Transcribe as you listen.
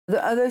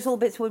Are those all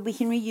bits wood we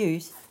can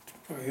reuse?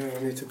 Oh yeah,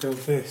 I need to build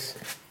this.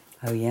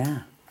 Oh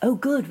yeah. Oh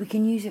good, we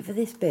can use it for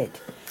this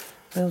bit.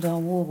 Build our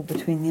wall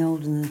between the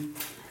old and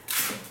the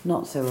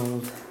not so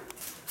old.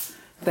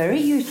 Very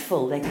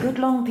useful. They're good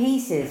long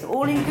pieces.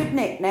 All in good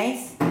nick,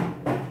 Nace.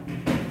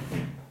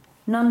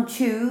 None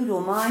chewed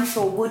or mice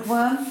or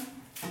woodworm.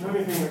 The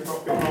only thing that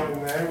got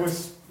behind there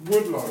was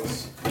wood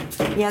lice.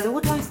 Yeah, the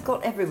wood lice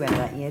got everywhere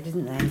that year,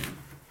 didn't they? Do you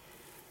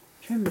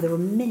remember there were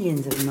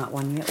millions of them that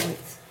one year?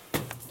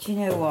 Do you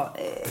know what?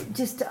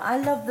 I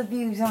love the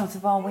views out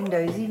of our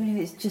windows, even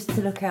if it's just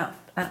to look out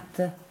at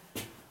the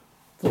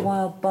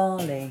wild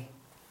barley.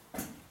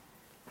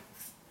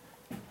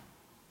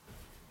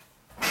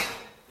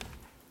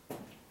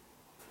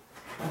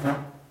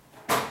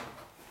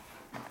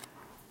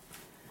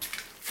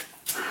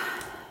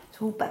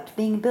 It's all back to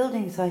being a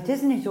building site,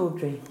 isn't it,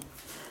 Audrey?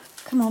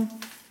 Come on.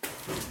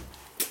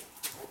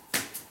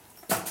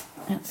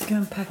 Let's go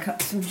and pack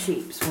up some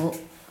sheep's wool.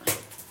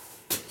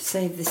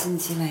 Save this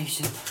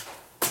insulation.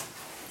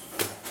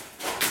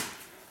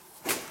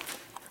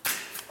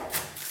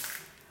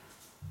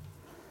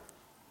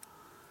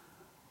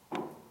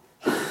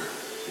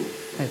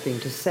 Hoping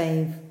to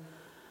save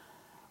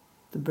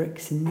the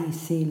bricks in these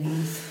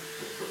ceilings.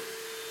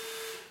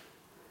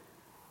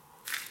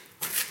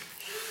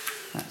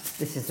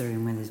 This is the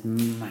room where there's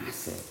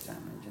massive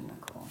damage in the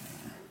corner.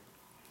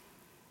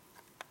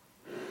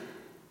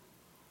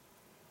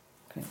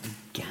 Great big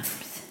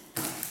gaps.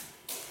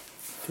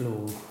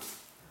 Floor.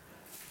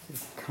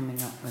 This is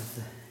coming up as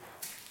the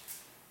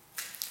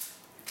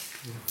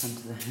front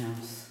of the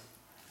house.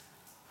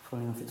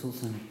 Falling off, it's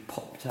also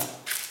popped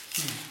up.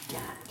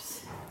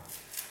 Gaps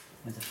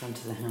where the front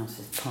of the house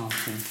is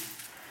passing.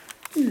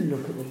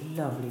 Look at the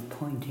lovely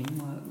pointing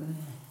work there.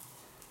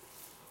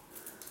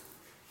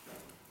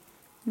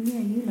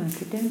 Yeah, you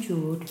like it, don't you,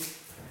 Aud?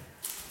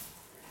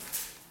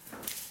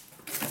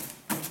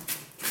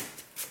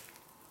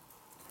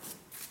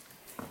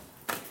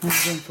 I'm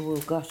going for wool.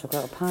 Gosh, I've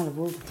got a pile of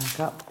wool to pack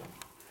up.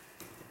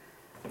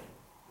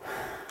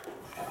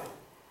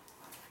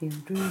 Feel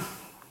dream.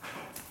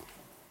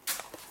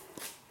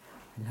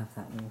 I love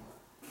that wool.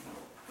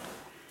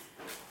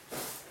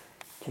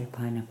 2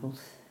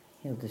 pineapples.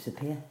 He'll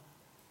disappear.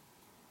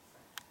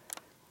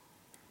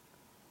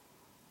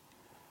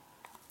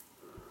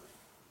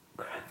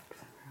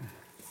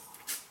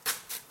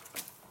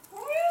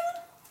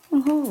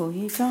 Oh, are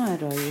you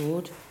tired, are you,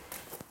 Aud?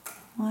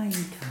 Why are you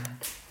tired?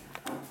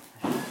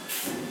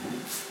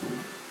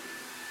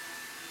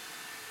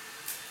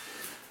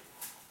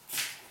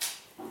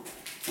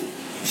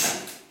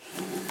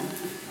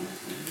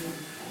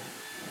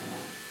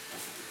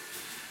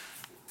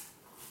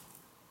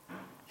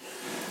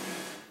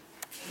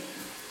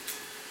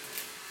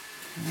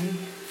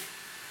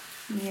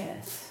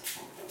 Yes.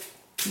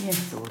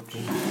 Yes,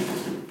 Audrey.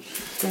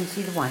 Go and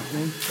see the white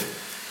room.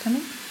 Come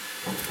in.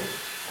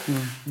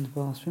 Yeah, in the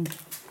bathroom.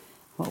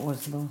 What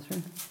was the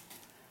bathroom? It's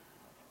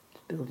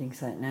a building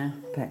site now.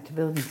 Back to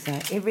building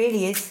site. It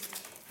really is.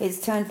 It's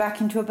turned back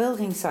into a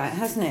building site,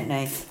 hasn't it,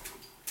 Nate?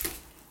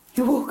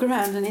 You walk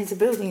around and it's a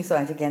building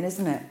site again,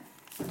 isn't it?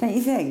 Don't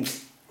you think?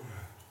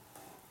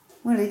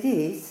 Well, it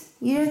is.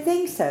 You don't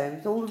think so?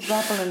 It's all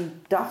rubble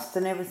and dust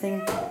and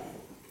everything.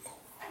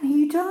 Are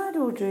you tired,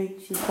 Audrey?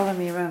 She's following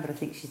me around, but I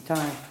think she's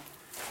tired.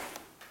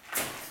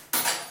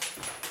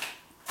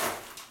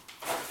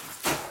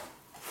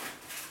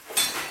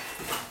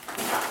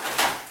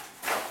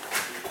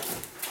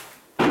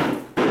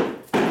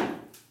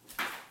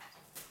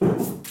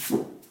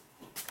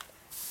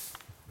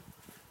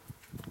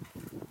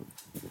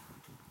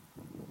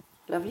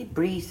 Lovely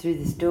breeze through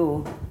this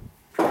door.